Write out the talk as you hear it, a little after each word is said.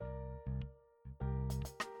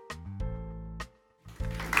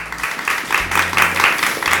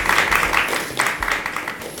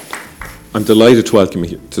I'm delighted to welcome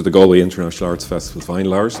you to the Galway International Arts Festival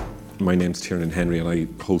Vinyl Hours. My name's Tiernan Henry and I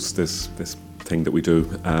host this thing that we do.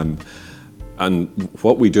 And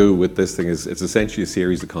what we do with this thing is it's essentially a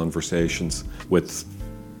series of conversations with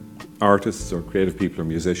artists or creative people or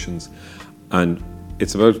musicians. And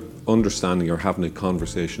it's about understanding or having a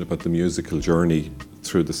conversation about the musical journey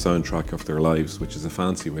through the soundtrack of their lives, which is a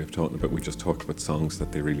fancy way of talking about, we just talk about songs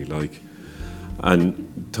that they really like.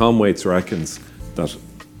 And Tom Waits reckons that,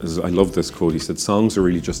 I love this quote, he said, songs are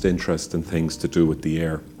really just interesting things to do with the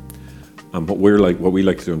air. And what we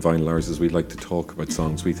like to do in Vinyl Hours is we like to talk about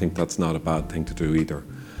songs. We think that's not a bad thing to do either.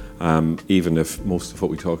 Even if most of what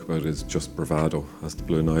we talk about is just bravado, as the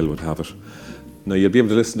Blue Nile would have it. Now you'll be able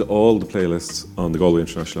to listen to all the playlists on the Galway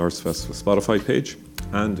International Arts Festival Spotify page.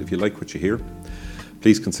 And if you like what you hear,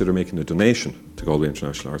 please consider making a donation to Galway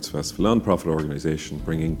International Arts Festival, a non-profit organisation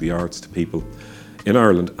bringing the arts to people in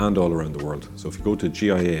Ireland and all around the world. So if you go to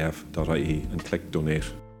giaf.ie and click donate.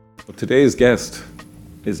 But today's guest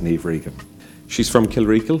is Niamh Regan. She's from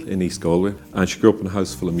Kilreekle in East Galway and she grew up in a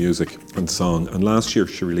house full of music and song, and last year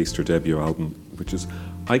she released her debut album, which is,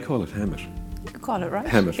 I call it Hemet. You call it right.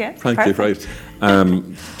 Hemet, yeah, frankly right,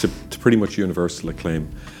 to pretty much universal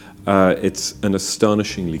acclaim. It's an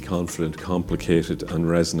astonishingly confident, complicated and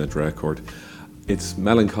resonant record. It's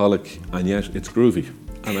melancholic and yet it's groovy.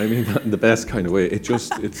 And I mean that in the best kind of way. It's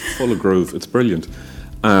full of groove. It's brilliant.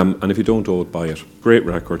 And if you don't owe it, buy it. Great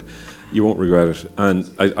record. You won't regret it. And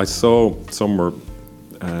I saw somewhere,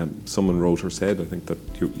 someone wrote or said, I think, that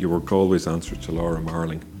you were Galway's answer to Laura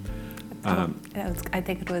Marling. I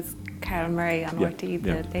think it was Carol Murray on RTÉ,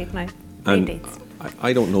 the late night dates.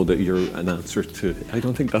 I don't know that you're an answer to, I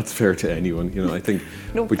don't think that's fair to anyone, I think,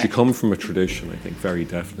 no, but you come from a tradition, I think, very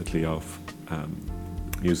definitely of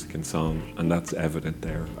music and song, and that's evident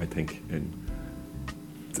there, I think, in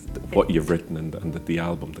what you've written and the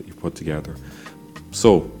album that you've put together.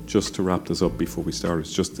 So, just to wrap this up before we start,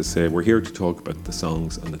 it's just to say we're here to talk about the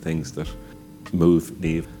songs and the things that move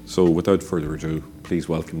Niamh. So, without further ado, please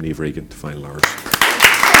welcome Niamh Regan to Vinyl Hours.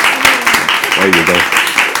 There you go.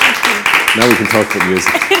 Now we can talk about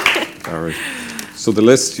music. All right. So the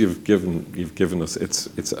list you've given us,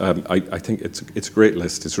 I think it's a great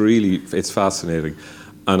list. It's fascinating,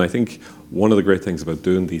 and I think one of the great things about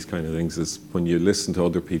doing these kind of things is when you listen to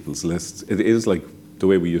other people's lists, it is like the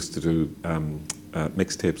way we used to do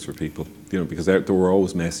mixtapes for people, because there were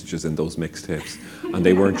always messages in those mixtapes, and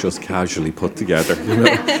they weren't just casually put together.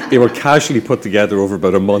 They were casually put together over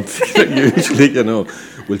about a month. Usually,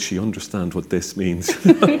 will she understand what this means,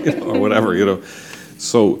 or whatever,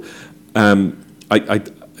 So,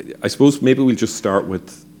 I suppose maybe we'll start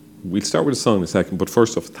with a song in a second. But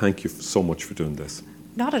first off, thank you so much for doing this.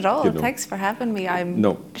 Not at all. Thanks for having me.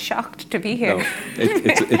 I'm shocked to be here. No,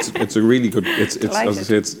 it's a really good. It's as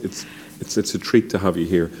I say, it's a treat to have you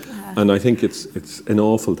here, and I think it's an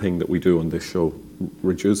awful thing that we do on this show,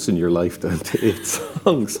 reducing your life down to 8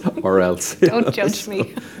 songs or else. Don't judge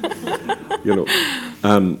me.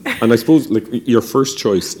 And I suppose your first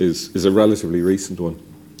choice is a relatively recent one,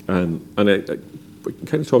 and we can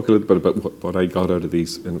kind of talk a little bit about what I got out of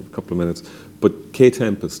these in a couple of minutes. But Kay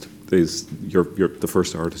Tempest is the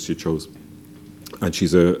first artist you chose, and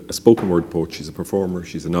she's a spoken word poet. She's a performer.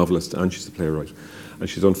 She's a novelist, and she's a playwright. And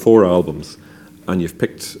she's done 4 albums, and you've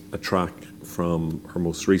picked a track from her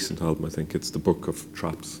most recent album. I think it's The Book of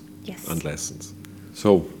Traps and Lessons.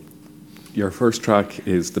 So, your first track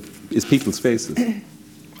is People's Faces.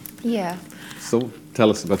 Yeah. So,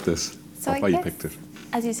 tell us about this. Why you picked it.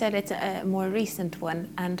 As you said, it's a more recent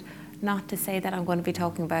one, and not to say that I'm going to be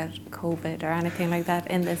talking about COVID or anything like that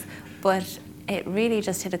in this, but it really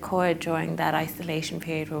just hit a chord during that isolation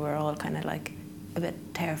period where we're all kind of like a bit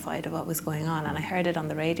terrified of what was going on. And I heard it on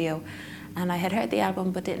the radio, and I had heard the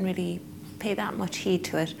album but didn't really pay that much heed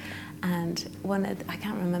to it. And I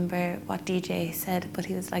can't remember what DJ said, but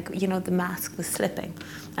he was like, the mask was slipping,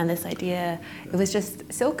 and this idea, it was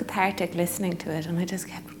just so cathartic listening to it, and I just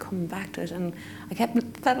kept coming back to it, and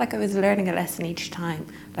felt like I was learning a lesson each time.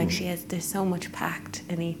 Like there's so much packed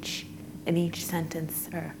in each sentence,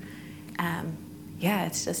 or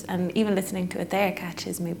it's just, and even listening to it there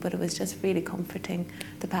catches me. But it was just really comforting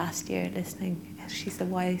the past year listening. She's a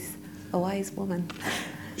wise woman.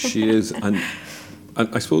 She is, and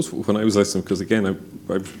I suppose when I was listening, because again, I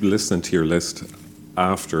was listening to your list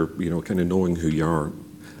after, kind of knowing who you are,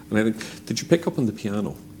 and I think, did you pick up on the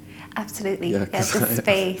piano? Absolutely, the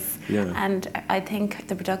space, and I think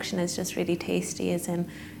the production is just really tasty,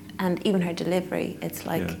 and even her delivery, it's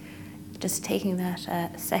like just taking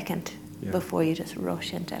that second Yeah. before you just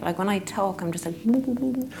rush into it. Like when I talk, I'm just like,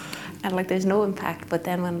 and like there's no impact. But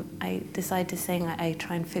then when I decide to sing, I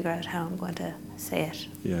try and figure out how I'm going to say it.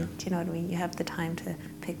 Yeah. Do you know what I mean? You have the time to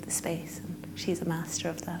pick the space, and she's a master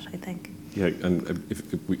of that, I think. Yeah, and if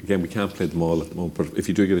we, again, we can't play them all at the moment, but if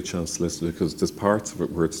you do get a chance to listen to it, because there's parts of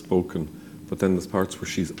it where it's spoken, but then there's parts where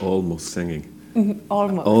she's almost singing.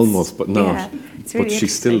 Almost. Almost, but not. Yeah, it's really but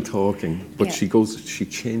she's still interesting. talking. But Yeah. she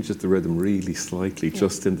changes the rhythm really slightly,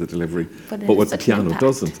 just in the delivery. But it But has what the such an piano impact.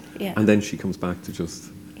 doesn't. Yeah. And then she comes back to just.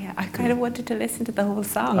 Yeah, I kind of wanted to listen to the whole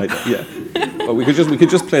song. Yeah. Well, we could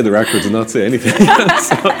just play the records and not say anything.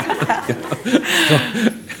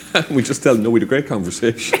 We just tell them, no, we had a great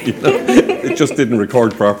conversation. You know? It just didn't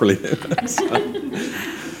record properly.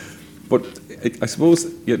 But I suppose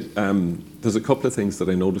there's a couple of things that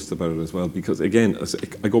I noticed about it as well, because again,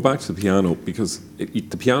 I go back to the piano, because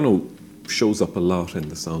the piano shows up a lot in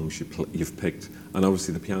the songs you've picked, and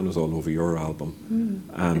obviously the piano's all over your album.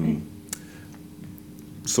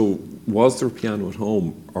 So was there a piano at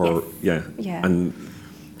home, or Yes. yeah? Yeah. And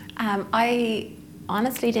I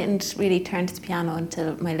honestly didn't really turn to the piano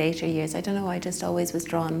until my later years. I don't know, I just always was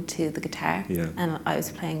drawn to the guitar. Yeah. And I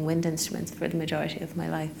was playing wind instruments for the majority of my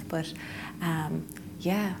life. But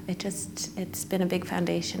yeah, it's been a big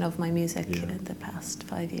foundation of my music in the past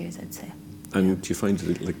 5 years, I'd say. do you find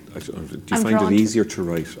it do you I'm find drawn it to- easier to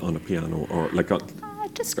write on a piano, or like?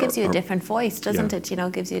 It just gives you a different voice, doesn't Yeah. it? You know,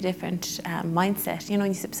 gives you a different mindset. You know,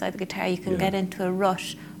 when you sit beside the guitar, you can get into a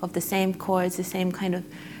rush of the same chords, the same kind of,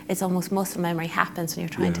 it's almost muscle memory happens when you're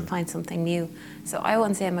trying to find something new. So I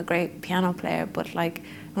won't say I'm a great piano player, but like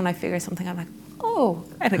when I figure something out, I'm like, oh,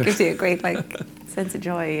 and it gives you a great like sense of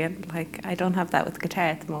joy. And like, I don't have that with guitar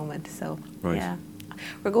at the moment. So yeah.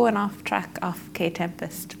 We're going off track off Kate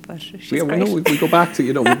Tempest, but she's Yeah, great. well, no, we go back to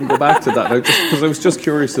we can go back to that because I was just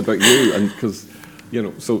curious about you, and because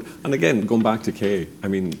so, and again, going back to Kay, I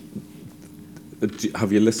mean,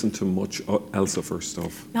 have you listened to much else of her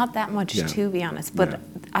stuff? Not that much, to be honest, but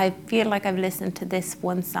I feel like I've listened to this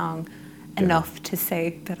one song enough to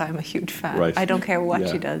say that I'm a huge fan. Right. I don't care what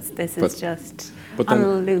she does. This is just on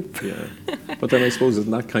a loop. Yeah. But then I suppose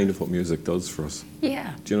isn't that kind of what music does for us?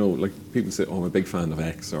 Yeah. Do you know, like people say, oh, I'm a big fan of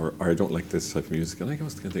X, or I don't like this type of music, and I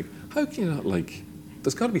always kind of think, how can you not like?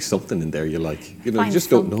 There's got to be something in there you like. You Find just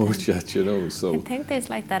don't know it something. yet. So I think there's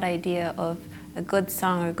like that idea of a good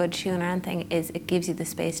song or a good tune or anything is it gives you the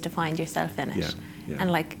space to find yourself in it. Yeah.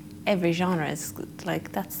 And like every genre is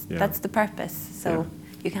like that's the purpose. So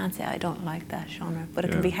you can't say I don't like that genre, but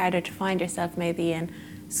it can be harder to find yourself maybe in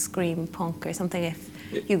scream punk or something if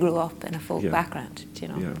you grew up in a folk background, do you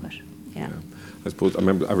know? Yeah. But I suppose I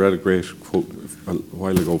remember I read a great quote a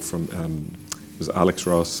while ago from it was Alex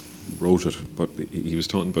Ross wrote it, but he was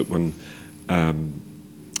talking about when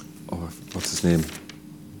what's his name,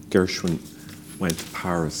 Gershwin went to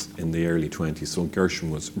Paris in the early 20s. So Gershwin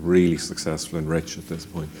was really successful and rich at this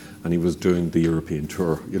point, and he was doing the European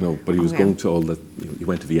tour, but he was going to all the. He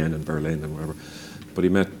went to Vienna and Berlin and wherever. But he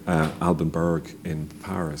met Alban Berg in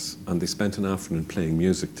Paris, and they spent an afternoon playing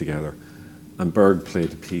music together. And Berg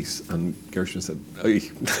played a piece, and Gershwin said,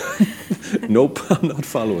 "Nope, I'm not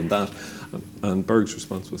following that." And Berg's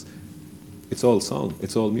response was, "It's all song,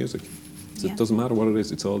 it's all music. It doesn't matter what it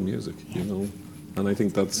is, it's all music, And I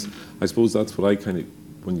think I suppose that's what I kind of,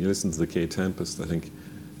 when you listen to the Kate Tempest, I think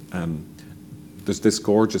there's this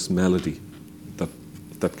gorgeous melody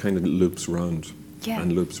that kind of loops around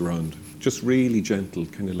and loops around. Just really gentle,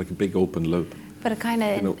 kind of like a big open loop. But it kind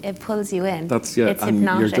of it pulls you in. That's It's and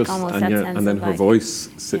hypnotic, you're just, almost and, that yeah, sense and then of her like, voice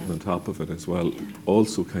sitting on top of it as well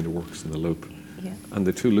also kind of works in the loop. Yeah. And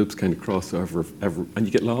the two loops kind of cross over, and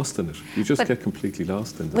you get lost in it. You just get completely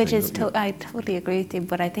lost in it. Which is, I totally agree with you,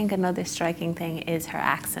 but I think another striking thing is her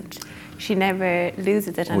accent. She never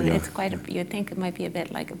loses it, and it's quite, you'd think it might be a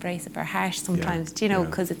bit like abrasive or harsh sometimes, do you know,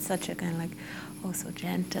 because it's such a kind of like, so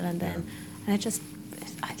gentle, and then, and it just,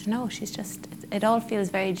 I don't know, she's just, it all feels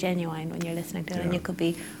very genuine when you're listening to it, and you could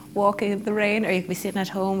be walking in the rain, or you could be sitting at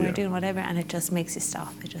home or doing whatever, and it just makes you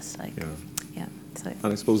stop. It just like, So.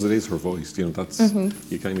 And I suppose it is her voice. That's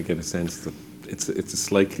you kind of get a sense that it's a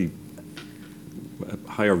slightly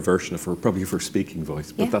higher version of her, probably of her speaking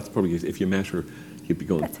voice. But that's probably, if you met her, you'd be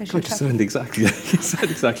going, "God, you sound exactly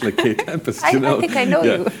like Kate Tempest." I think I know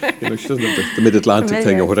you. She doesn't have the Mid-Atlantic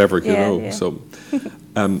thing or whatever. So.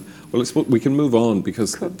 Well, I suppose we can move on,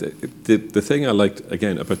 because the thing I liked,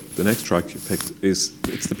 again, about the next track you picked is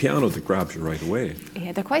it's the piano that grabs you right away.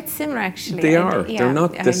 Yeah, they're quite similar, actually. They are. They're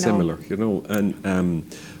not dissimilar, And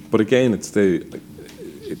but again, it's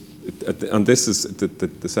and this is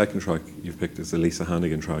the second track you've picked is the Lisa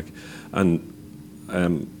Hannigan track, and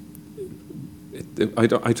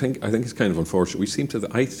I think it's kind of unfortunate. I seem to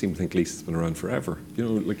think Lisa's been around forever. You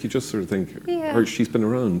know, like you just sort of think, or she's been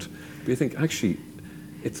around. But you think actually,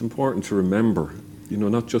 it's important to remember. You know,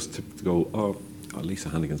 not just to go, oh, Lisa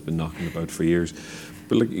Hannigan's been knocking about for years,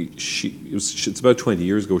 but like it's about 20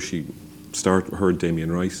 years ago she heard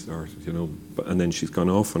Damien Rice start. You know, and then she's gone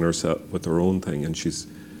off on herself with her own thing, and she's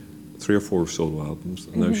 3 or 4 solo albums,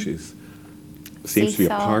 and now seems to be a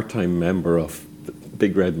part-time member of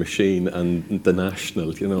Big Red Machine and The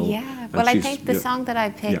National, you know. Yeah, well, I think the song that I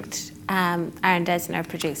picked, Aaron Dessner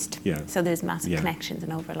produced. Yeah. So there's massive connections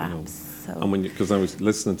and overlaps. So. And because I was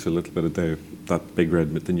listening to a little bit of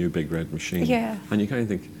the new Big Red Machine, and you kind of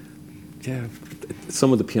think,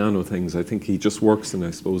 some of the piano things, I think he just works in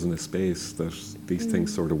a space that these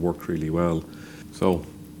things sort of work really well. So,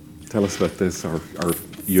 tell us about this, or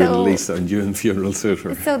you and Lisa and you and Funeral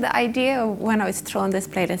Suitor. So the idea when I was throwing this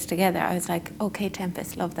playlist together, I was like, okay,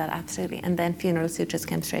 Tempest, love that, absolutely. And then Funeral Suitors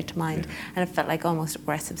came straight to mind. And it felt like almost a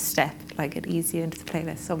progressive step, like it eased you into the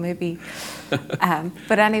playlist. So maybe,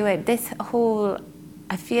 but anyway, this whole,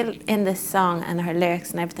 I feel in this song and her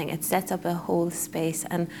lyrics and everything, it sets up a whole space.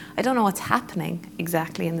 And I don't know what's happening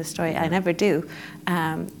exactly in the story. I never do.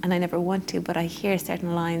 And I never want to, but I hear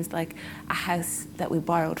certain lines like a house that we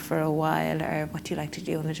borrowed for a while, or what do you like to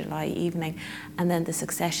do on a July evening? And then the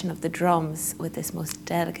succession of the drums with this most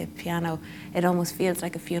delicate piano. It almost feels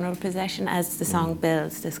like a funeral procession as the song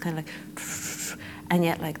builds, this kind of like, and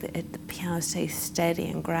yet like the piano stays steady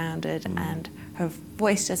and grounded, and her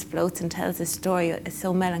voice just floats and tells a story. It's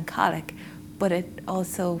so melancholic, but it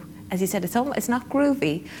also, as you said, it's not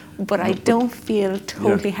groovy, but I don't feel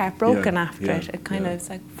totally heartbroken after it. It kind of is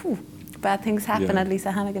like, phew, bad things happen. At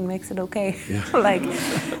Lisa Hannigan makes it okay. Like,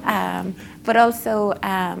 but also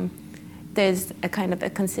there's a kind of a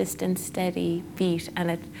consistent, steady beat,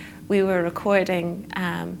 and we were recording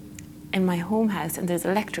in my home house, and there's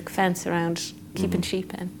electric fence around keeping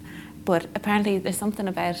sheep in. But apparently there's something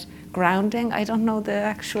about grounding. I don't know the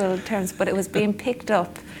actual terms, but it was being picked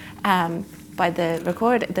up by the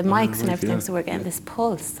mics and everything, so we're getting this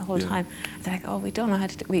pulse the whole time. They're like, oh, we don't know how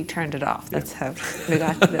to do. We turned it off. That's how we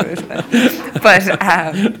got to the root. But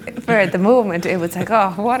for the moment, it was like,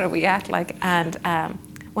 oh, what are we at? Like, and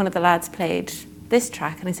one of the lads played this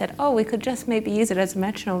track, and I said, oh, we could just maybe use it as a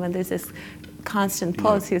metronome, and there's this constant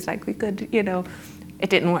pulse. He was like, we could, you know. It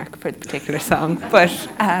didn't work for the particular song, but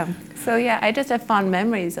so yeah, I just have fond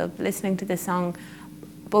memories of listening to this song,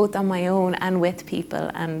 both on my own and with people,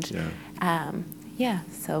 and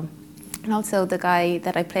so, and also the guy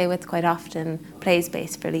that I play with quite often plays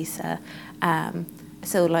bass for Lisa,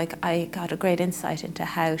 so like I got a great insight into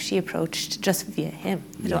how she approached just via him.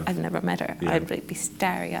 I've never met her. I'd be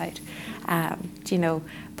starry-eyed, you know,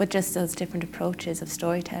 but just those different approaches of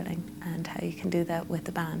storytelling and how you can do that with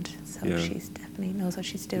the band. So she's definitely knows what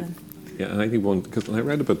she's doing. Yeah, and I think because when I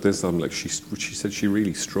read about this album, like she said she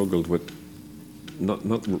really struggled with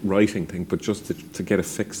not writing thing, but just to get a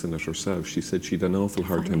fix in it herself. She said she'd an awful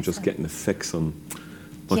hard time just getting a fix on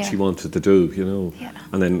what she wanted to do, you know. Yeah.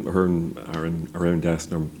 And then her and Aaron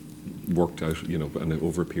Dessner worked out, you know, and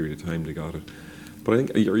over a period of time they got it. But I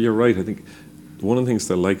think you're right. I think one of the things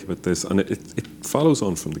that I like about this, and it follows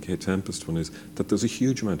on from the Kate Tempest one, is that there's a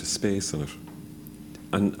huge amount of space in it.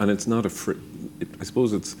 And it's not I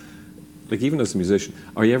suppose it's, like even as a musician,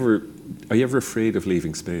 are you ever afraid of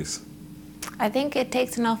leaving space? I think it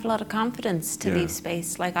takes an awful lot of confidence to leave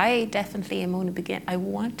space. Like I definitely am only I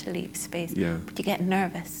want to leave space, but you get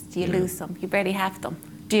nervous. You lose them. You barely have them.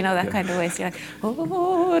 Do you know that kind of way? So you're like,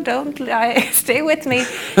 oh, don't stay with me.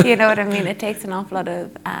 You know what I mean? It takes an awful lot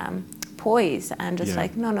of poise and just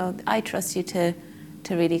like, no, I trust you to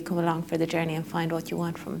really come along for the journey and find what you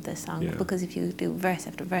want from this song. Because if you do verse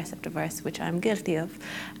after verse after verse, which I'm guilty of,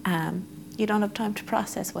 you don't have time to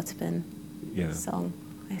process what's been sung,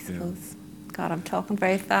 I suppose. God, I'm talking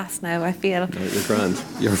very fast now, I feel. No, you're grand.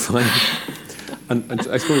 You're fine. and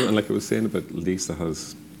I suppose, and like I was saying about Lisa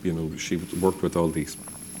has, you know, she worked with all this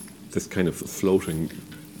kind of floating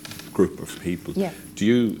group of people. Yeah. Do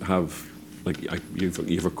you have, like, you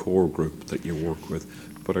have a core group that you work with,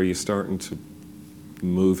 but are you starting to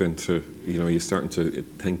move into, you know, are you starting to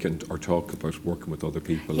think or talk about working with other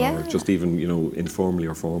people, or just even, you know, informally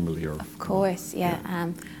or formally? Or of course,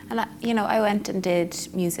 and you know, I went and did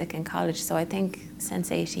music in college, so I think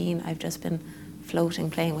since 18 I've just been floating,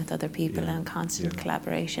 playing with other people and constant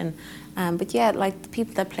collaboration. But like the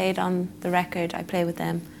people that played on the record, I play with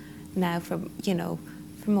them now for, you know,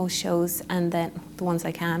 for most shows, and then the ones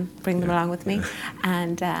I can bring them along with me,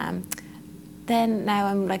 and then now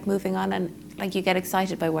I'm like moving on, and like you get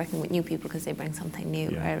excited by working with new people because they bring something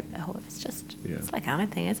new. Yeah. It's like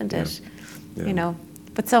anything, isn't it? Yeah. You know.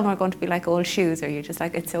 But some are going to be like old shoes, or you're just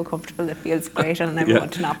like, it's so comfortable, it feels great, and I never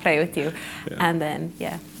want to not play with you. Yeah. And then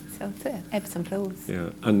so it's ebbs and flows. Yeah,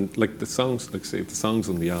 and like the songs, like say the songs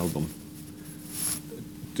on the album,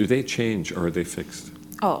 do they change or are they fixed?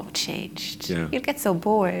 Oh, changed. Yeah. You'd get so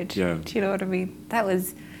bored. Yeah. Do you know what I mean? That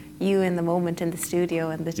was you in the moment in the studio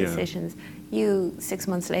and the decisions. You 6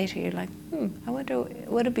 months later, you're like, I wonder,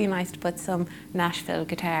 would it be nice to put some Nashville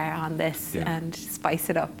guitar on this and spice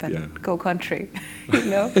it up and go country? You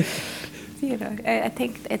know, I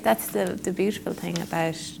think that's the beautiful thing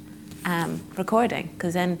about recording,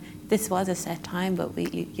 because then this was a set time, but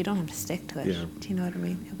you don't have to stick to it. Yeah. Do you know what I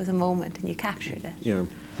mean? It was a moment, and you captured it. Yeah,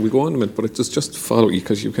 we go on a minute, but it's just to follow you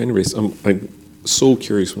because you kind of raised. I'm so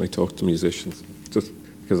curious when I talk to musicians, just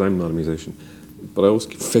because I'm not a musician, but I'm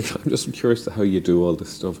just curious to how you do all this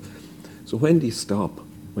stuff. So when do you stop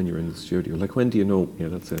when you're in the studio? Like when do you know? Yeah,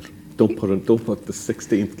 that's it. Don't put the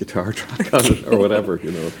 16th guitar track on it or whatever,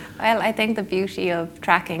 you know. Well, I think the beauty of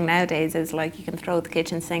tracking nowadays is like you can throw the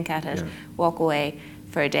kitchen sink at it, walk away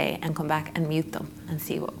for a day and come back and mute them and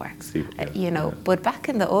see what works. But back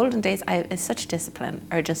in the olden days, it's such discipline,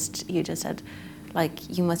 or you just had,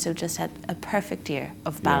 like, you must have just had a perfect year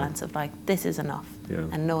of balance of like, this is enough,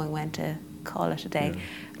 and knowing when to call it a day.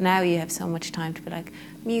 Now you have so much time to be like,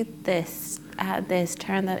 mute this, add this,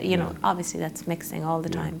 turn that, obviously that's mixing all the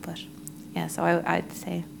time, but so I'd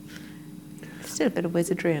say there's still a bit of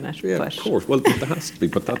wizardry in it. Yeah, but of course. Well, there has to be,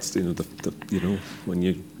 but that's, when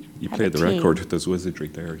you play the record, there's wizardry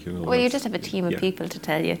there, Well, you just have a team of people to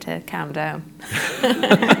tell you to calm down.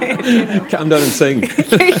 Calm down and sing.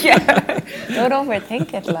 Don't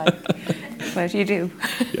overthink it, like, but you do.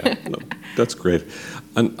 No, that's great.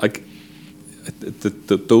 And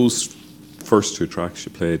those first two tracks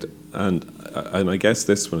you played, and I guess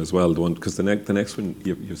this one as well, the one, because the next one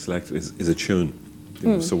you've selected is a tune.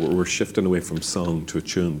 So we're shifting away from song to a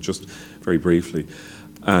tune, just very briefly.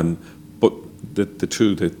 But the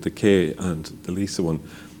two, the Kay and the Lisa one,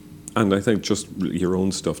 and I think just your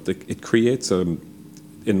own stuff, it creates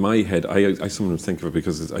in my head, I sometimes think of it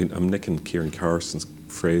because I'm nicking Kieran Carson's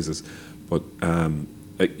phrases, but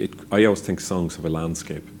I always think songs have a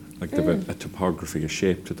landscape, like they have a topography, a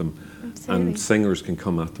shape to them. Absolutely. And singers can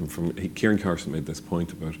come at them from, Kieran Carson made this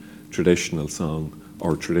point about traditional song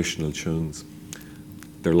or traditional tunes.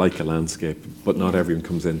 They're like a landscape, but not everyone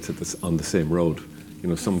comes into this on the same road.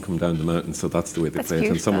 Some come down the mountain, so that's the way they play it,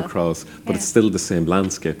 and some across. But it's still the same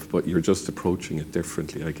landscape, but you're just approaching it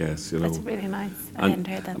differently, I guess. That's really nice. I hadn't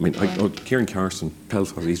heard that. I mean, Kieran Carson,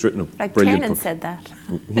 Peltor, he's written a like brilliant Kieran book. said that.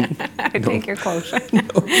 I take your quote.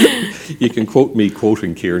 You can quote me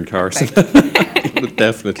quoting Kieran Carson,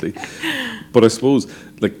 definitely. But I suppose,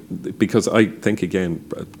 because I think again,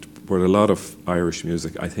 with a lot of Irish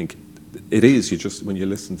music, I think it is. When you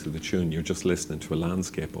listen to the tune, you're just listening to a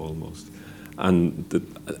landscape almost. And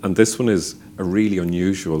this one is a really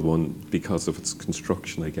unusual one because of its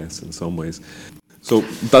construction, I guess, in some ways. So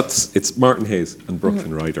it's Martin Hayes and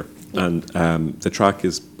Brooklyn Rider, and the track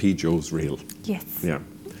is P. Joe's Reel. Yes. Yeah.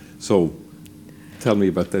 So tell me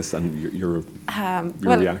about this and your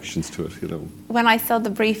reactions to it. When I saw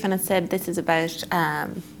the brief and it said this is about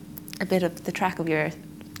a bit of the track of your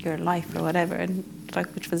life or whatever, and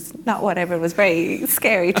which was not whatever, it was very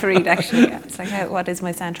scary to read actually. It's like, what is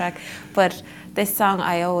my soundtrack? But this song,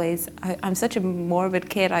 I'm such a morbid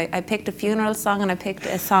kid. I picked a funeral song and I picked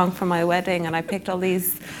a song for my wedding and I picked all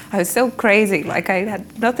these. I was so crazy, I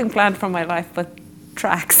had nothing planned for my life but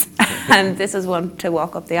tracks. And this is one to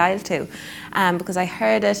walk up the aisle to, because I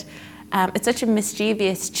heard it. It's such a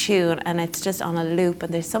mischievous tune and it's just on a loop,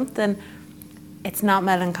 and there's something. It's not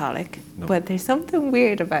melancholic, but there's something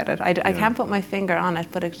weird about it. I can't put my finger on it,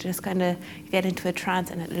 but it just kind of, you get into a trance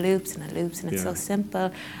and it loops and it loops, and it's so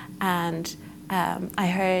simple. And I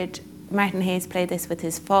heard Martin Hayes play this with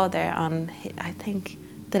his father on, I think,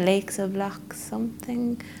 the Lakes of Loch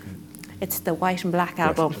something. It's the White and Black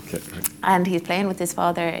album. Yes, okay, right. And he's playing with his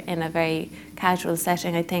father in a very casual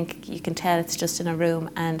setting. I think you can tell it's just in a room,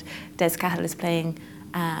 and Des Cahill is playing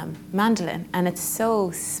mandolin, and it's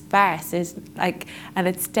so sparse. And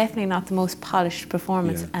it's definitely not the most polished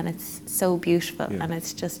performance, and it's so beautiful, and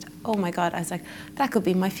it's just, oh my God. I was like, that could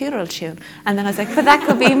be my funeral tune, and then I was like, but that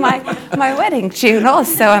could be my wedding tune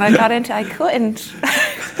also. And I couldn't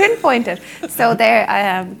pinpoint it. So there,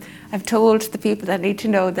 I've told the people that need to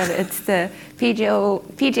know that it's the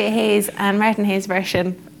PJ Hayes and Martin Hayes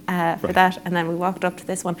version for that, and then we walked up to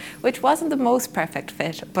this one, which wasn't the most perfect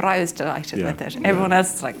fit, but I was delighted with it. Everyone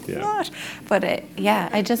else was like, what? But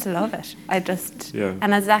I just love it.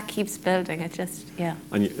 And as that keeps building, it just,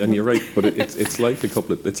 And you're right, but it's like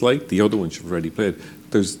it's like the other ones you've already played.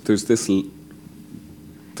 There's a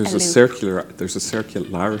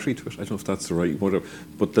circularity to it. I don't know if that's the right word,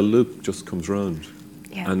 but the loop just comes round.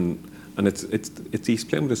 Yeah. And he's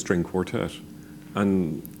playing with a string quartet,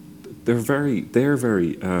 and they're very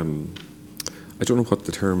I don't know what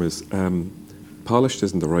the term is. Polished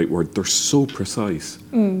isn't the right word. They're so precise.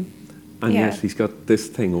 And yet he's got this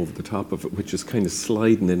thing over the top of it, which is kind of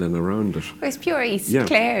sliding in and around it. Well, it's pure East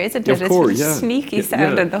Clare, isn't it? Of course, it's sneaky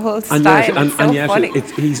sound and the whole style. And yet funny.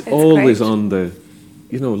 He's always great. On the,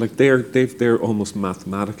 like they're almost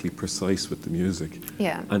mathematically precise with the music.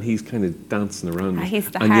 Yeah. And he's kind of dancing around it.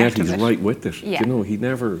 He's the and heart yet he's of it. right with it. Yeah. He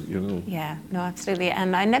never, Yeah, no, absolutely.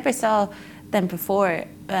 And I never saw them perform,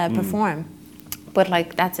 but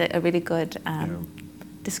like that's a really good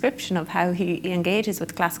description of how he engages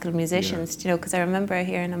with classical musicians, because I remember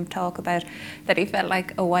hearing him talk about that he felt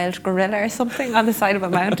like a wild gorilla or something on the side of a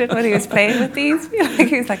mountain when he was playing with these.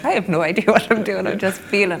 He was like, I have no idea what I'm doing, I'm just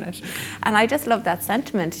feeling it. And I just love that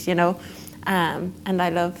sentiment, and I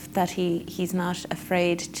love that he's not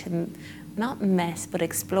afraid to not mess but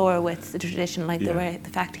explore with the tradition, like the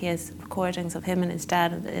fact he has recordings of him and his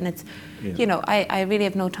dad, and it's I really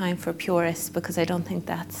have no time for purists, because I don't think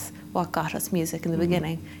that's what got us music in the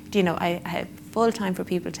beginning. I have full time for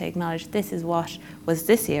people to acknowledge this is what was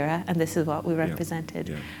this era and this is what we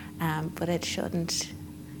represented. But it shouldn't,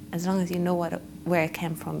 as long as you know where it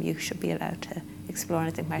came from, you should be allowed to explore. And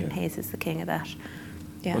I think Martin Hayes is the king of that.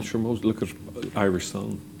 Well, sure, look at Irish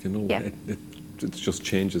song, it just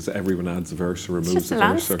changes. Everyone adds a verse or removes a verse. It's just a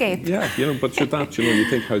landscape. But you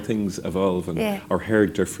think how things evolve and are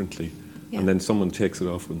heard differently. Yeah. And then someone takes it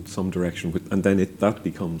off in some direction, and then that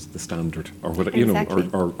becomes the standard, or what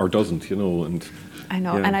or doesn't, And I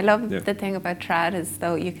know, and I love the thing about trad is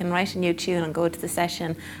though you can write a new tune and go to the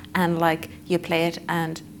session, and like you play it,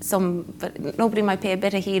 and but nobody might pay a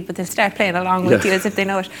bit of heed, but they'll start playing along with you as if they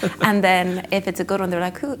know it. And then if it's a good one, they're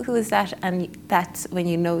like, who is that? And that's when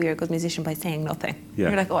you know you're a good musician, by saying nothing. Yeah.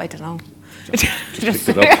 You're like, oh, I don't know. Just picked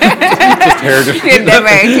it up. Just heard it. You're never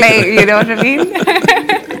clay, you know what I mean?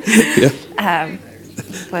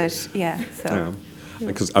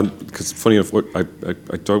 Because funny enough, I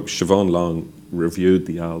thought Siobhan Long reviewed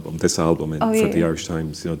this album for the Irish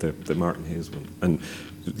Times, the Martin Hayes one, and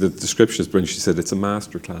the description is brilliant. She said it's a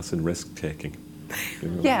masterclass in risk taking.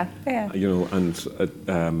 And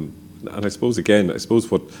I suppose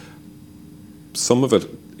what some of it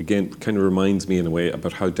again kind of reminds me in a way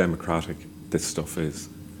about how democratic this stuff is.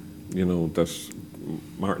 That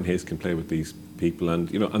Martin Hayes can play with these people, and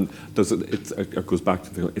it goes back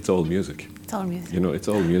to it's all music. It's all music. It's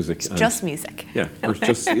all music. It's just music. Yeah, or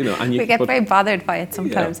just and we get very bothered by it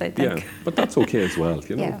sometimes. I think. Yeah, but that's okay as well.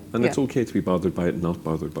 And it's okay to be bothered by it, and not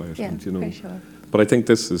bothered by it. Yeah, for sure. But I think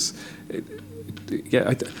this is.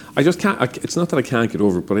 I just can't. It's not that I can't get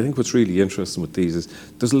over it, but I think what's really interesting with these is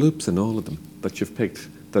there's loops in all of them that you've picked.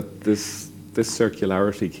 That this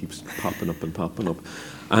circularity keeps popping up,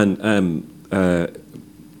 and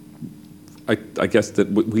I guess that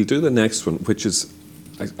we'll do the next one, which is,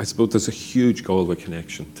 I suppose there's a huge Galway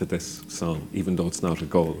connection to this song, even though it's not a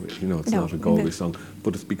Galway, not a Galway song,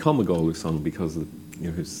 but it's become a Galway song because of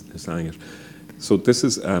who sang it. So this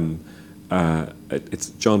is it's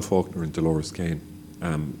John Faulkner and Dolores Kane,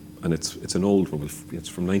 and it's an old one. It's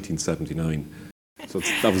from 1979. So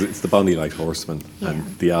it's the Bonny Light Horseman, and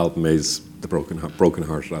the album is the Broken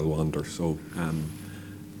Hearted I'll Wander. So.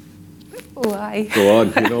 Why? Go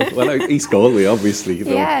on, Well, East Galway, obviously.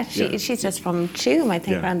 Yeah, she's just from Tuam, I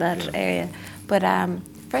think, around that area. But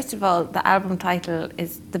first of all, the album title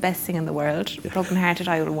is the best thing in the world. Broken Hearted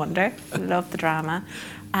I Will Wonder. Love the drama.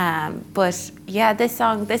 But this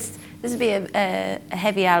song, this would be a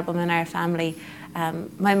heavy album in our family.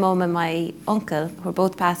 My mum and my uncle, who are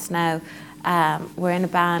both passed now, were in a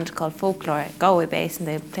band called Folklore, Galway based, and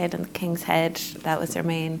they played in the King's Head. That was their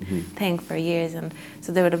main thing for years, and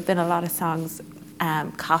so there would have been a lot of songs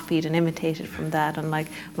copied and imitated from that. And like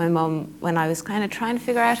my mum, when I was kind of trying to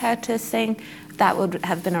figure out how to sing, that would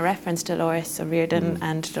have been a reference to Loris O'Riordan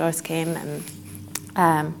and Dolores Kane, and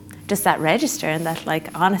just that register and that like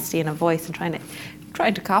honesty in a voice, and trying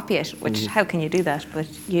to copy it. Which how can you do that? But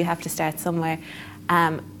you have to start somewhere.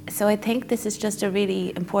 So I think this is just a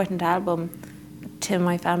really important album to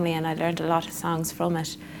my family, and I learned a lot of songs from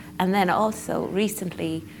it. And then also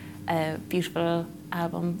recently, a beautiful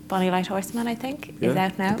album, Bonnie Light Horseman, I think, is Yeah,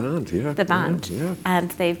 out now. the band, yeah. The band. Yeah.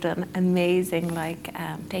 And they've done amazing, like,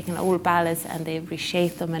 taken old ballads and they've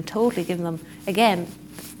reshaped them and totally given them, again,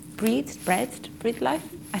 breathed life?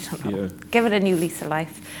 I don't know. Yeah. Give it a new lease of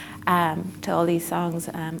life to all these songs.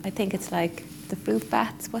 I think it's like the Fruit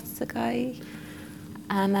Bats, what's the guy?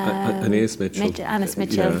 Anais Mitchell. Anais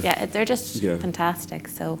Mitchell, yeah, they're just Yeah. fantastic.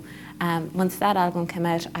 So once that album came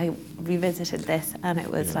out, I revisited this and it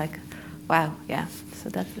was like, wow, yeah. So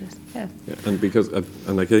that's it, yeah. Yeah, and because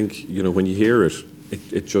and I think, you know, when you hear it,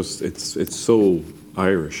 it's so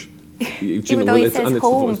Irish. Even though he says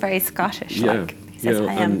home, very Scottish. Yeah, like, he says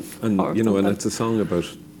yeah, home, and you know, and something. it's a song about,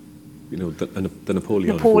 you know, the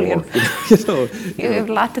Napoleon. Napoleon. War. You know, You have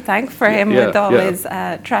a lot to thank for him Yeah, with all yeah. his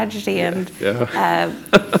tragedy and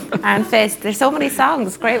Iron Fist. There's so many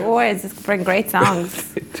songs, great wars, bring great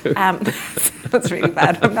songs. That's really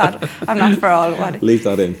bad. I'm not for all what. Leave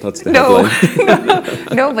that in. That's the No,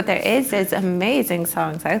 headline. no, but there's amazing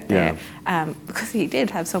songs out there because he did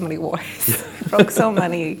have so many wars. He broke so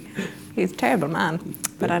many. He's a terrible man.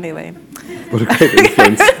 But anyway. What a great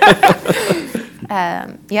influence.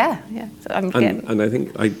 Yeah. So I'm getting. And I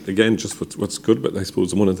think again, just what's good about, I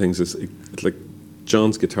suppose, one of the things is it's like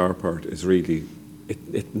John's guitar part is really,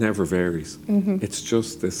 it never varies. It's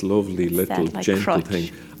just this lovely little that, like, gentle crutch.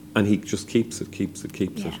 thing, and he just keeps it.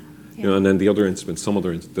 Yeah, You know, and then the other instruments,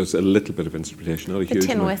 there's a little bit of instrumentation, not a The huge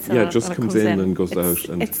tin amount. whistle. Yeah, just when it comes in and goes out.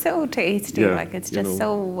 And it's so tasty, Yeah, like it's you just know.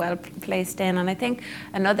 so well placed in. And I think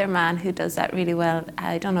another man who does that really well,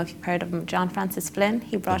 I don't know if you've heard of him, John Francis Flynn.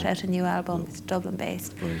 He brought out a new album. It's Dublin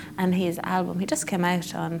based, Right. and his album he just came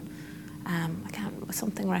out on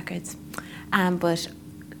something records, but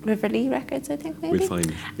River Lee Records, I think maybe. We'll find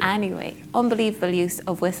it, yeah. Anyway, unbelievable use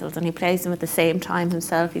of whistles, and he plays them at the same time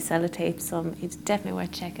himself. He sellotapes them. It's definitely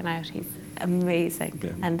worth checking out. He's amazing,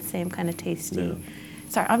 Yeah. and the same kind of tasty. Yeah.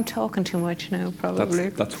 Sorry, I'm talking too much now, probably.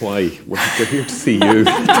 That's why we're here to see you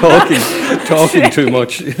talking too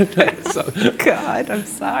much. So, God, I'm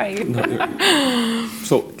sorry.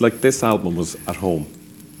 so, like, this album was at home.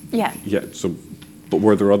 Yeah. Yeah. So, but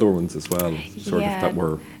were there other ones as well, sort of that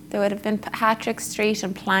were? There would have been Patrick Street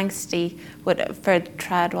and Planksty for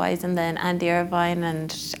Tradwise, and then Andy Irvine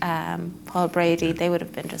and Paul Brady. They would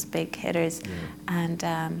have been just big hitters. And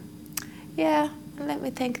let me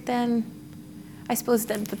think then. I suppose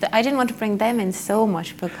I didn't want to bring them in so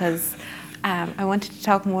much because I wanted to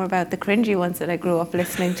talk more about the cringy ones that I grew up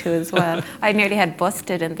listening to as well. I nearly had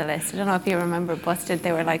Busted in the list. I don't know if you remember Busted.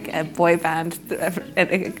 They were like a boy band.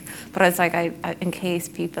 But I was like, in case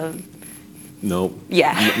people... No.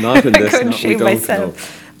 Yeah. Not in I this. couldn't We shoot don't myself.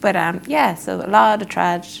 know. But so a lot of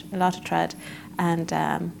trad, and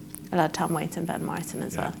a lot of Tom Waits and Ben Morrison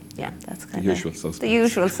as well. Yeah, that's kind The of usual suspects. The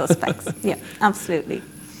usual suspects. Yeah, absolutely.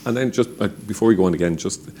 And then just before we go on again,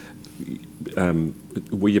 just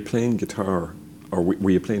were you playing guitar or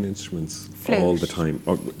were you playing instruments Flute. all the time?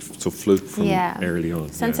 Or, so flute from early on?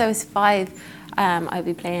 Since I was 5, I'd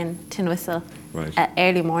be playing tin whistle Right.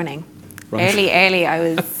 early morning. Right. Early. I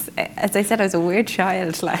was, as I said, I was a weird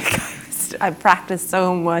child. Like I practiced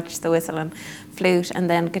so much the whistle and flute, and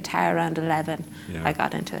then guitar around 11. Yeah. I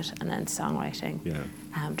got into it, and then songwriting. Yeah.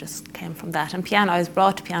 Just came from that. And piano, I was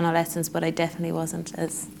brought to piano lessons, but I definitely wasn't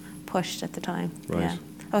as pushed at the time. Right. Yeah.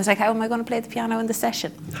 I was like, how am I going to play the piano in the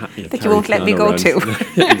session You that you carry won't let me piano go to?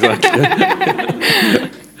 Exactly.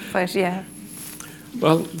 But yeah.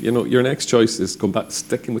 Well, you know, your next choice is going back,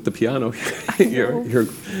 sticking with the piano.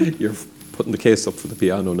 you're putting the case up for the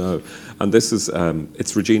piano now, and this is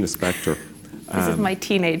it's Regina Spektor. This is my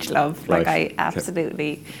teenage love. Like right. I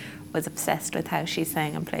absolutely was obsessed with how she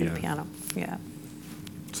sang and played the piano. Yeah.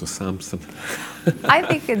 So Samson. I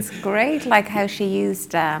think it's great, like how she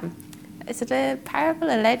used, is it a parable,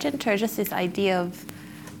 a legend, or just this idea of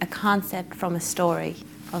a concept from a story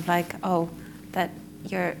of like, that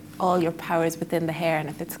all your power is within the hair, and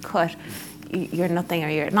if it's cut, you're nothing, or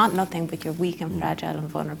you're not nothing, but you're weak and fragile and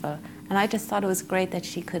vulnerable. And I just thought it was great that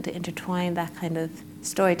she could intertwine that kind of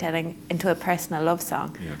storytelling into a personal love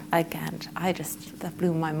song. Yeah. And that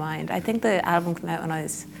blew my mind. I think the album came out when I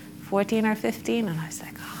was 14 or 15, and I was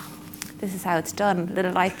like, this is how it's done.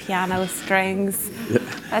 Little light piano, strings.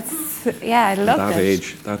 I loved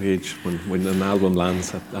it. That age, when an album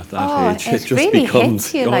lands at that age, it just really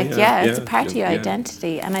becomes... hits you, it's a part of your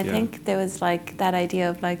identity. And I think there was like that idea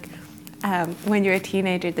of like, when you're a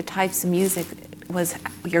teenager, the types of music was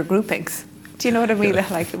your groupings. Do you know what I mean?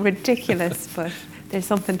 Like ridiculous, but there's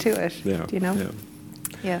something to it. Yeah. Do you know?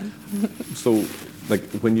 Yeah. So, like,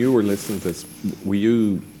 when you were listening to this,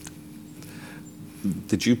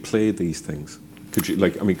 did you play these things? Could you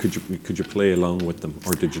like? I mean, could you play along with them,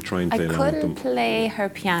 or did you try and I play along with them? couldn't play her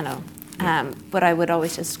piano, but I would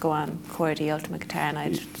always just go on Cordy Ultimate Guitar and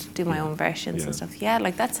I'd do my own versions and stuff. Yeah,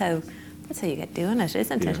 like that's how you get doing it,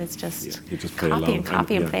 isn't it? It's just, you just play copy along and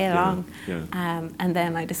copy and play along. And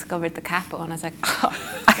then I discovered the capo and I was like,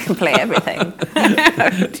 oh, I can play everything,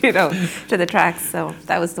 you know, to the tracks. So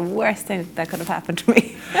that was the worst thing that could have happened to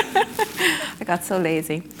me. I got so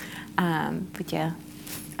lazy. But yeah.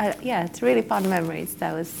 It's really fond memories.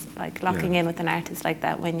 That was like locking in with an artist like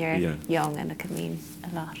that when you're young, and it can mean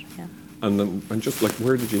a lot. Yeah. And just like,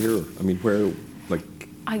 where did you hear her? I mean, where, like,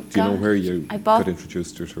 do you know where you got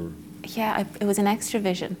introduced her to her? Yeah, it was an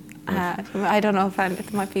Extravision. Right. I don't know if there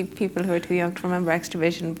might be people who are too young to remember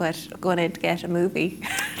Extravision, but going in to get a movie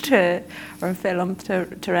or a film to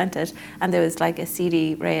rent it, and there was like a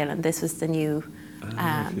CD rail, and this was the new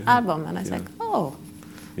album, and I was like, oh.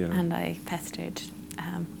 Yeah. And I pestered.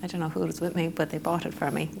 I don't know who was with me, but they bought it for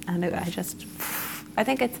me, and I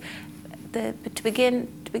think it's to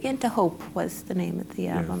begin to hope was the name of the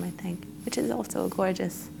album, I think, which is also a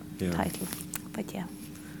gorgeous title. But yeah.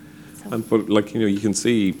 So. But like, you know, you can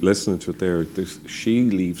see listening to it there. She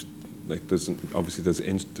leaves, like there's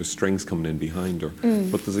strings coming in behind her,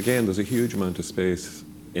 but there's a huge amount of space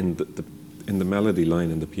in the melody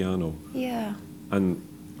line in the piano. Yeah. And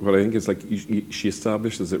what I think is like she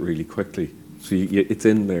establishes it really quickly. So it's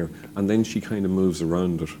in there, and then she kind of moves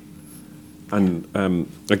around it. And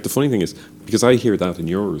like the funny thing is, because I hear that in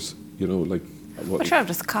yours, you know, like. Well, sure, I'm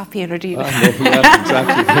just copying or doing that. Yeah,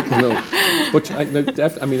 exactly. You know. But I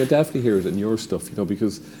definitely hear it in your stuff, you know,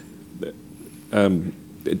 because, and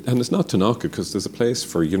it's not to knock it, because there's a place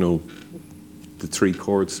for, you know, the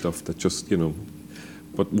 3-chord stuff that just, you know.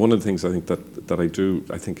 But one of the things I think that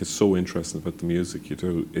I think is so interesting about the music you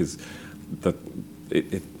do is that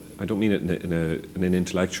I don't mean it in an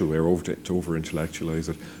intellectual way or to over-intellectualize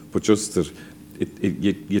it, but just that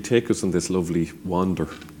you take us on this lovely wander,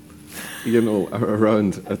 you know,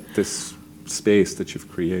 around at this space that you've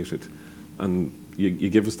created, and you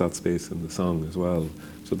give us that space in the song as well.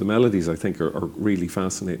 So the melodies, I think, are really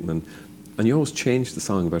fascinating, and you always change the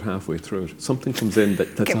song about halfway through it. Something comes in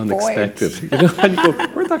that's unexpected, you know, and you go,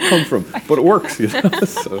 where'd that come from? But it works, you know.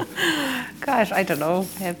 So. Gosh, I don't know.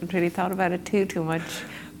 I haven't really thought about it too much.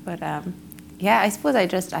 But I suppose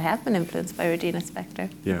I have been influenced by Regina Spektor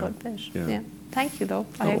a good bit. Yeah. Thank you, though.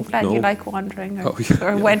 I'm glad you like wandering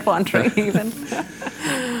or went wandering even.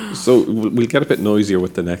 So we'll get a bit noisier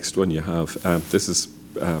with the next one you have. This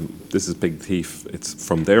is Big Thief. It's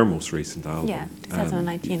from their most recent album. Yeah,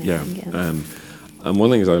 2019. I think, and one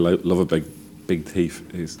thing I love about Big Thief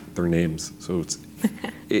is their names. So it's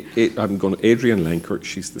I'm going to Adrian Lenker.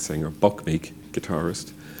 She's the singer. Buck Meek,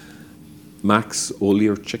 guitarist. Max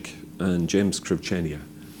Olierchik and James Krivchenia.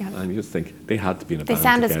 Yeah. And you just think they had to be in a band together. They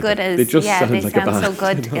sound as good as... They sound so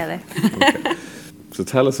good together. Okay. So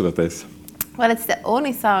tell us about this. Well, it's the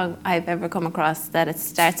only song I've ever come across that it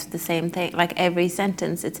starts with the same thing. Like every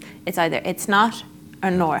sentence, it's either it's not or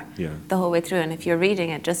nor the whole way through. And if you're reading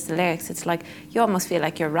it, just the lyrics, it's like you almost feel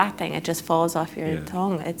like you're rapping. It just falls off your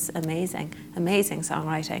tongue. It's amazing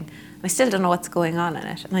songwriting. I still don't know what's going on in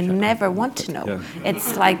it, and I never want to know. Yeah.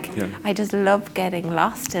 It's like I just love getting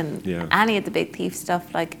lost in any of the Big Thief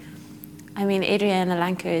stuff. Like, I mean, Adriana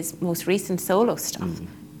Lenker's most recent solo stuff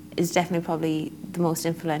is definitely probably the most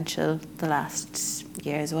influential the last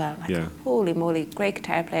year as well. Like, holy moly, great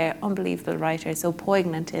guitar player, unbelievable writer, so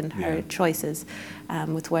poignant in her choices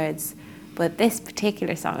with words. But this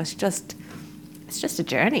particular song is just a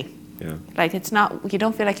journey. Yeah. Like it's not, you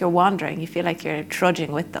don't feel like you're wandering, you feel like you're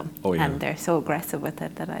trudging with them. Oh, yeah. And they're so aggressive with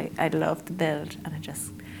it that I love the build, and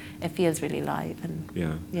it feels really live. And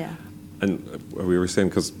yeah. And we were saying,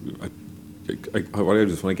 because what I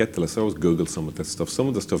do is when I get the list, I always Google some of this stuff. Some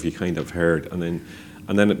of the stuff you kind of heard, and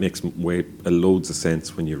then it makes loads of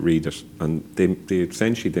sense when you read it. And they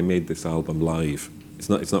essentially made this album live. It's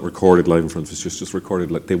not recorded live in front of us, it's just recorded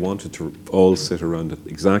like they wanted to all sit around at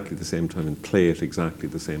exactly the same time and play it exactly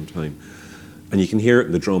the same time. And you can hear it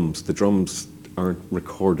in the drums. The drums aren't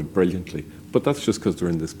recorded brilliantly, but that's just because they're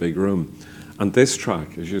in this big room. And this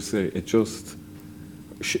track, as you say,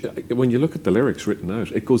 when you look at the lyrics written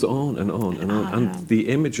out, it goes on and on and on. And the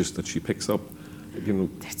images that she picks up, you know,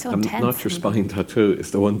 so not your spine tattoo is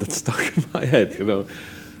the one that's stuck in my head, you know.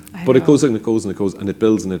 But it goes and it goes and it goes, and it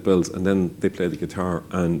builds and it builds, and then they play the guitar,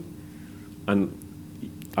 and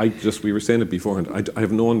we were saying it beforehand.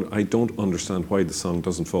 I don't understand why the song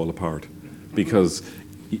doesn't fall apart, because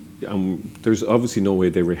there's obviously no way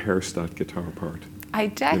they rehearsed that guitar part. I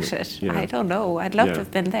doubt it. Yeah. I don't know. I'd love Yeah. to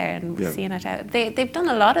have been there and Yeah. seen it out. They've done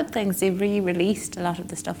a lot of things. They've re-released a lot of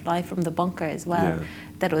the stuff live from the bunker as well. Yeah.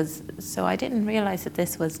 That was so I didn't realise that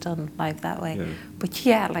this was done live that way. Yeah. But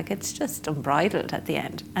yeah, like it's just unbridled at the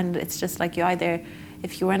end, and it's just like you either,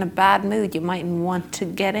 if you were in a bad mood, you mightn't want to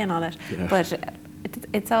get in on it. Yeah. But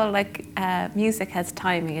it's all like music has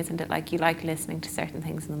timing, isn't it? Like you like listening to certain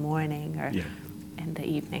things in the morning or Yeah. in the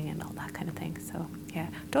evening and all that kind of thing. So yeah,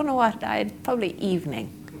 don't know what I'd probably evening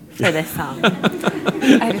for this song.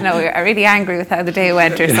 I don't know. I'm really angry with how the day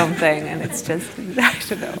went or something, and it's just I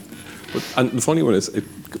don't know. But, and the funny one is,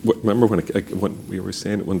 remember when we were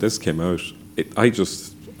saying it when this came out, I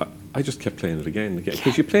just kept playing it again and again,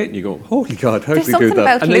 because you play it and you go, holy God, how did we do something that?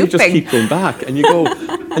 about And then you just looping. keep going back and you go,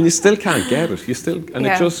 and you still can't get it. You still, and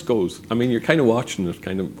Yeah. it just goes. I mean, you're kind of watching it,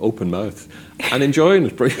 kind of open mouth, and enjoying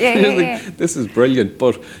it. Yeah. This is brilliant,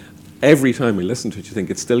 but every time we listen to it, you think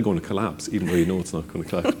it's still going to collapse, even though you know it's not going to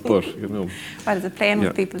collapse. But you know. Well, is it playing Yeah.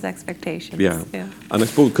 with people's expectations? Yeah. And I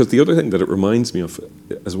suppose, because the other thing that it reminds me of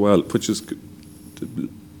as well, which is,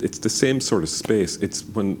 it's the same sort of space. It's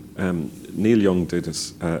when Neil Young did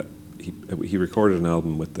his, he recorded an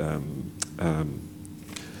album with the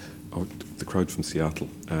crowd from Seattle.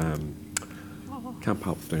 Can't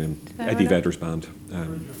pop their name. Eddie Vedder's band.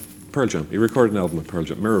 Pearl Jam. He recorded an album with Pearl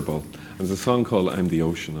Jam, Mirrorball. And there's a song called I'm the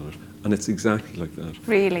Ocean on it. And it's exactly like that.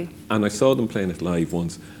 Really? And I saw them playing it live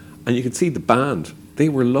once, and you could see the band, they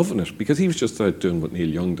were loving it, because he was just out doing what Neil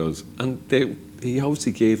Young does, and he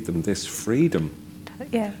obviously gave them this freedom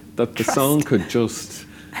Yeah. that the Trust. song could just,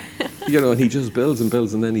 and he just builds and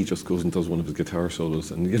builds, and then he just goes and does one of his guitar solos,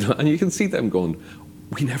 and and you can see them going,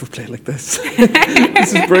 we never play like this.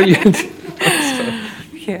 This is brilliant.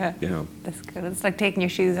 Yeah. Yeah. That's good. It's like taking your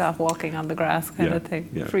shoes off, walking on the grass kind Yeah, of thing.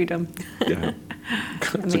 yeah. Freedom. Yeah.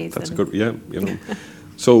 Amazing. That's a good,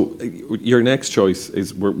 So your next choice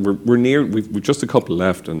is, we're near, we've just a couple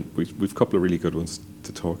left, and we've a couple of really good ones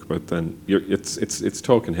to talk about. Then it's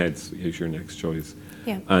Talking Heads is your next choice.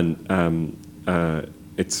 Yeah. And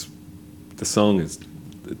it's, the song is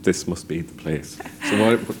This Must Be the Place.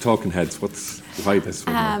 So what Talking Heads, why this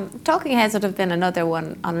one? Talking Heads would have been another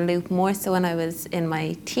one on loop, more so when I was in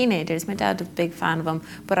my teenagers. My dad was a big fan of them,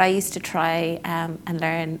 but I used to try and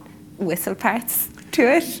learn whistle parts to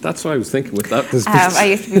it. That's what I was thinking with that. I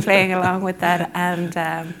used to be playing along with that, and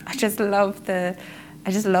I just loved the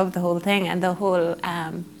whole thing, and the whole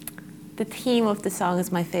the theme of the song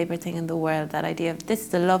is my favorite thing in the world. That idea of this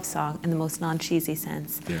is a love song in the most non-cheesy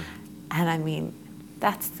sense. Yeah. And I mean,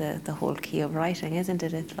 that's the whole key of writing, isn't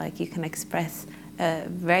it? It's like you can express a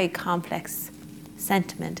very complex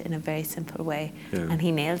sentiment in a very simple way, Yeah. and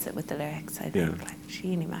he nails it with the lyrics. I think, Yeah. like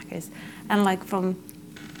Sheeny Mackers, and like from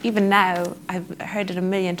even now, I've heard it a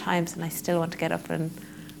million times, and I still want to get up and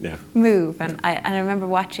Yeah. move. And I remember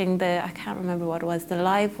watching I can't remember what it was, the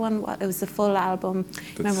live one. It was the full album.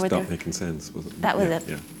 Remember Stop Making Sense, was it? That was Yeah, it.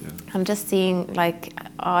 Yeah. I'm just seeing, like,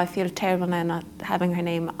 I feel terrible now not having her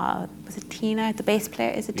name. Was it Tina, the bass player?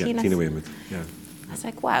 Is it Yeah, Tina? Tina Weymouth. Yeah. I was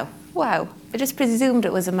like, wow. I just presumed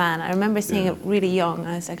it was a man. I remember seeing Yeah. it really young. And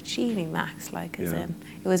I was like, Jeannie Max, like, as Yeah. in.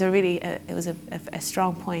 It was a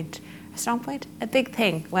strong point. A big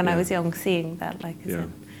thing when I Yeah. was young, seeing that, like, as Yeah.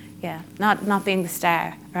 in, yeah, not being the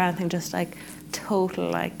star or anything, just like total,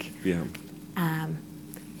 like, Yeah.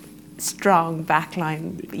 strong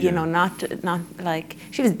backline, Yeah. not like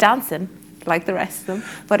she was dancing like the rest of them,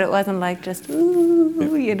 but it wasn't like just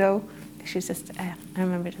ooh, She's just. I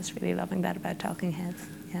remember just really loving that about Talking Heads.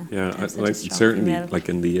 Yeah. Yeah, They're such a like strong certainly, female. like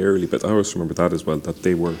in the early, but I always remember that as well. That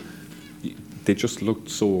they just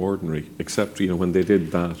looked so ordinary, except when they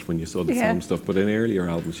did that, when you saw the Yeah. film stuff. But in earlier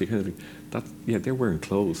albums, you kind of think that they're wearing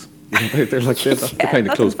clothes. They're like that's the Yeah, kind of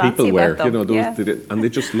nothing clothes people fancy wear. about them, yeah. And they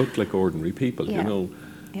just looked like ordinary people. Yeah.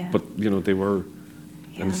 Yeah. But they were an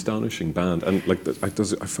Yeah. astonishing band. And like I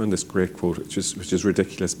found this great quote, which is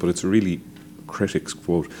ridiculous, but it's a really critic's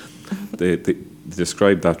quote. They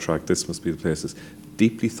described that track, This Must Be the Place, as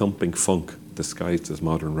deeply thumping funk disguised as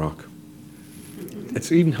modern rock. It's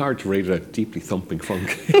even hard to rate it out, deeply thumping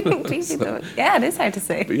funk. Yeah, it is hard to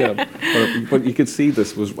say. But you could see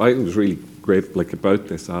this I think it was really great, like about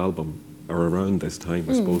this album, or around this time,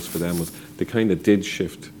 I suppose, for them, was they kind of did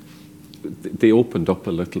shift. They opened up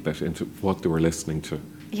a little bit into what they were listening to.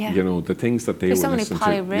 Yeah. The things that they There's were so many listening to.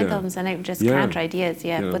 polyrhythms and it just Yeah. counter ideas,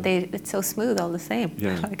 Yeah. but it's so smooth all the same,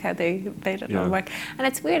 Yeah. like how they made it Yeah. all work. And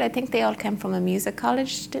it's weird, I think they all came from a music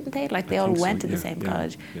college, didn't they? Like they all think so, went to the yeah, same yeah,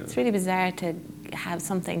 college. yeah. It's really bizarre to have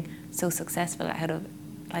something so successful out of,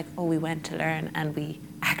 like, we went to learn and we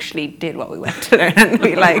actually actually did what we went to learn, and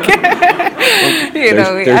we like, you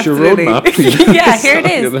know, we there's your absolutely, roadmap. yeah, here it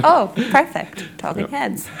is. You know. Oh, perfect, Talking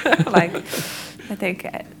Heads. Like, I think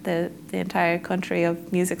the entire country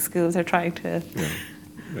of music schools are trying to. Yeah.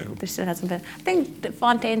 Yeah. There still hasn't been. I think the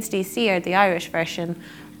Fontaines DC are the Irish version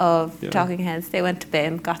of Talking Heads. They went to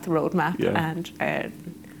BIM, got the roadmap, and are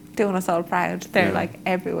doing us all proud. They're like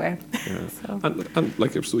everywhere. Yeah. So. And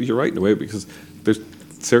like, so you're right in a way, because there's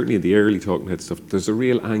certainly in the early Talking Head stuff, there's a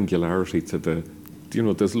real angularity to the, you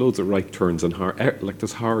know, there's loads of right turns and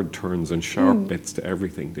there's hard turns and sharp bits to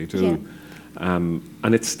everything they do. Yeah.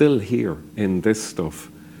 And it's still here in this stuff,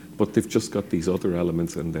 but they've just got these other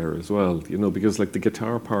elements in there as well, you know, because like the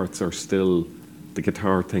guitar parts are still the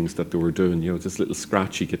guitar things that they were doing, you know, this little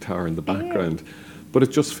scratchy guitar in the background, but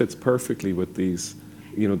it just fits perfectly with these,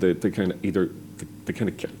 you know, the kind of either the kind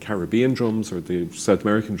of Caribbean drums or the South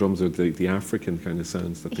American drums or the African kind of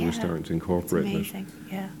sounds that they were starting to incorporate. It's amazing,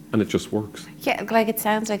 and it just works. Yeah, like it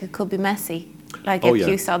sounds like it could be messy. Like if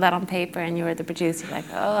you saw that on paper and you were the producer, like,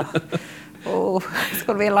 oh, it's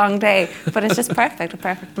going to be a long day. But it's just perfect, a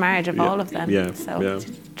perfect marriage of all of them. Yeah. So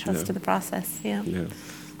trust to the process.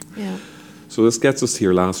 Yeah. So this gets us to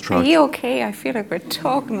your last track. Are you okay? I feel like we're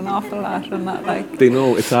talking an awful lot and not like... They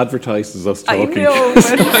know it's advertised as us talking. I know, but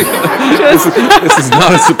this is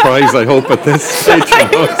not a surprise, I hope, at this stage.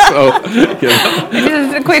 You know, so, you know.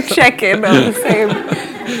 Just a quick check-in on the same...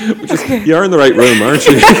 You're in the right room, aren't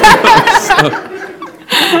you?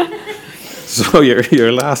 So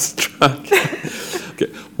your last track.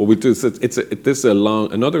 Okay, what we do is this is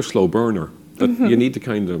another slow burner that you need to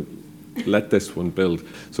kind of let this one build.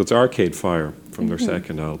 So it's Arcade Fire from their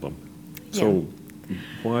second album. So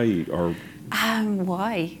why or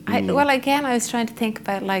why? Well, again, I was trying to think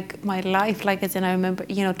about like my life, like as in I remember,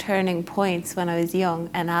 you know, turning points when I was young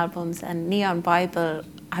and albums and Neon Bible.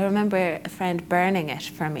 I remember a friend burning it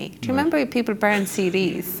for me. Do you remember people burn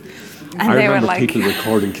CDs? And I they were remember like, people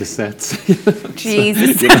recording cassettes.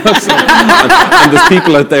 Jesus. You know, so, and there's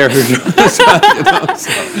people out there who do that, you know,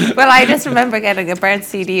 so. Well, I just remember getting a burnt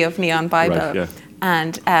CD of Neon Bible, Right,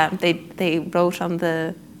 and they wrote on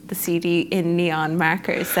the CD in neon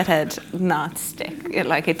markers that had not stick.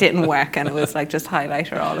 It didn't work, and it was like just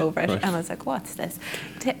highlighter all over it. Right. And I was like, what's this?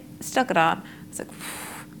 Stuck it on. I was like,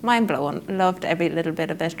 mind blowing. Loved every little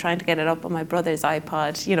bit of it. Trying to get it up on my brother's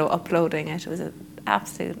iPod, you know, uploading it. It was an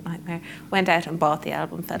absolute nightmare. Went out and bought the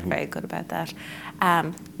album. Felt very good about that.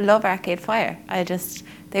 Love Arcade Fire.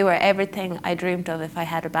 They were everything I dreamed of if I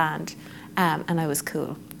had a band. And I was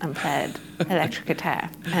cool and played electric guitar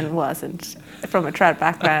and wasn't from a trad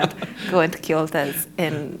background going to Kjoltas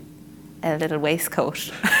in a little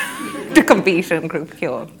waistcoat to compete in Group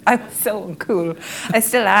Kjol. I was so uncool. I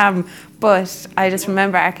still am, but I just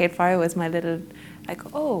remember Arcade Fire was my little, like,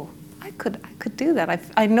 oh, I could do that.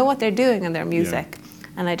 I know what they're doing in their music.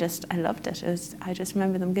 And I loved it. I just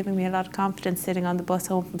remember them giving me a lot of confidence sitting on the bus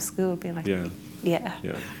home from school being like, yeah.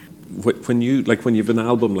 When you have an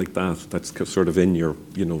album like that, that's sort of in your,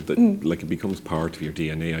 you know, that like it becomes part of your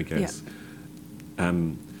DNA, I guess. Yeah.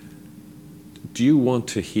 Do you want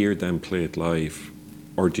to hear them play it live,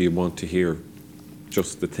 or do you want to hear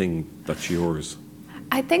just the thing that's yours?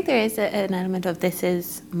 I think there is an element of this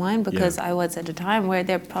is mine, because I was at a time where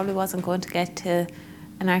there probably wasn't going to get to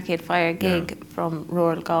an Arcade Fire gig from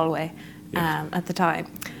rural Galway at the time.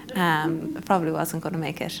 Probably wasn't going to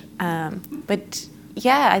make it. But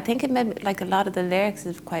yeah, I think it made, like, a lot of the lyrics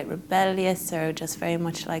is quite rebellious, or just very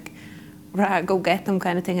much like go get them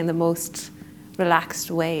kind of thing, in the most relaxed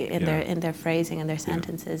way in their phrasing and their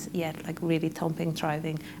sentences, yet like really thumping,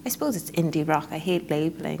 thriving. I suppose it's indie rock. I hate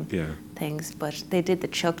labeling things, but they did the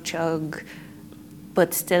chug,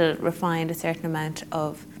 but still refined a certain amount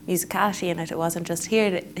of musicality in it. It wasn't just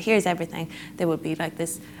here's everything. There would be like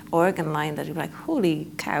this organ line that you'd be like, holy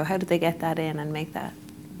cow, how did they get that in and make that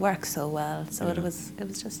work so well? So it was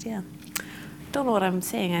just don't know what I'm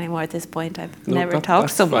saying anymore at this point. I've never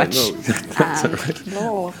talked so much. No, that's all right.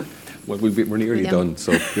 No. Well, we're nearly done,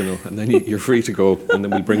 so, you know, and then you're free to go, and then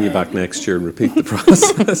we'll bring you back next year and repeat the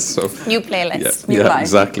process. So new playlist, new life,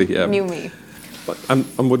 exactly, new me. But and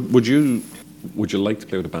would you like to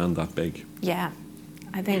play with a band that big? Yeah,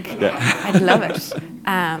 I think I'd love it.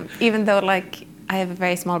 Even though, like, I have a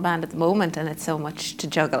very small band at the moment, and it's so much to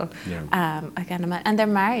juggle. I can't imagine, and they're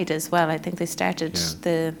married as well. I think they started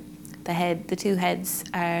the two heads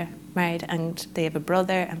are married, and they have a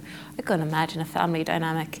brother, and I couldn't imagine a family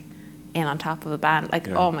dynamic in on top of a band. Like,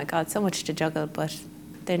 oh my God, so much to juggle, but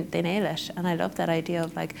they nail it. And I love that idea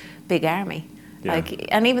of like big army. Like,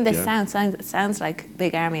 and even this sounds like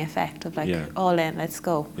big army effect of like all in, let's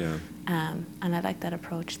go. And I like that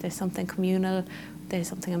approach. There's something communal, there's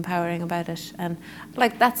something empowering about it. And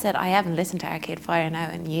like that said, I haven't listened to Arcade Fire now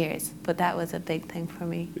in years, but that was a big thing for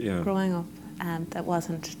me growing up. That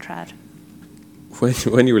wasn't trad.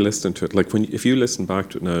 When you were listening to it, like if you listen back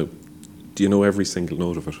to it now, do you know every single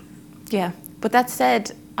note of it? Yeah, but that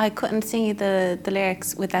said, I couldn't sing the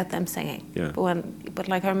lyrics without them singing. Yeah. But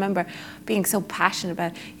like I remember being so passionate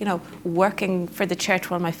about, working for the church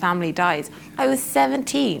while my family dies. I was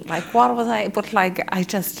 17. Like, what was I? But like, I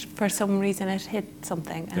just, for some reason, it hit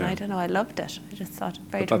something, and I don't know. I loved it. I just thought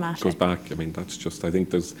very dramatic. That goes back. I mean, that's just. I think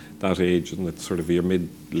there's that age, and it's sort of your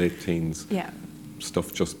late teens. Yeah.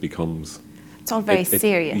 Stuff just becomes. It's all very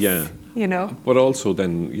serious. Yeah. But also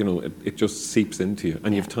then, it just seeps into you,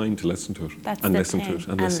 and you have time to listen to it. That's and the listen thing. to it,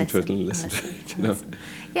 and listen to it, and listen to it,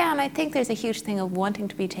 Yeah, and I think there's a huge thing of wanting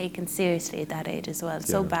to be taken seriously at that age as well,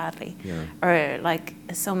 so badly. Yeah. Or like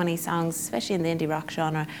so many songs, especially in the indie rock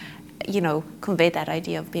genre, convey that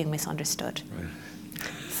idea of being misunderstood. Right.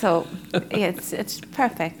 So it's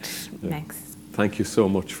perfect mix. Thank you so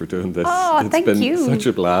much for doing this. Oh, thank you. It's been such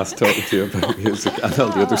a blast talking to you about music and all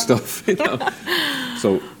the other stuff.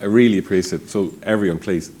 So I really appreciate it. So everyone,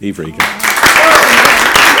 please, Eve Regan.